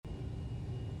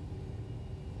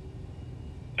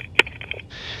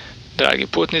Dragi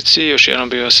putnici, još jednom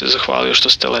bih vas se zahvalio što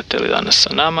ste leteli danas sa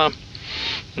nama.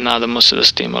 Nadamo se da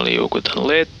ste imali ugodan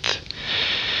let.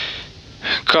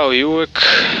 Kao i uvek,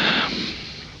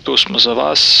 tu smo za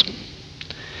vas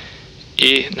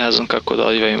i ne znam kako da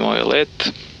odvijam ovaj let,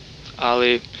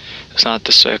 ali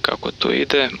znate sve kako to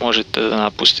ide. Možete da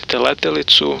napustite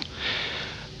letelicu.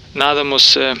 Nadamo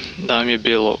se da vam je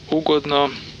bilo ugodno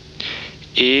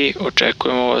i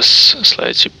očekujemo vas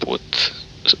sljedeći put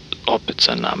opet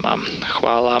sa nama.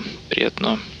 Hvala,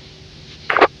 prijatno.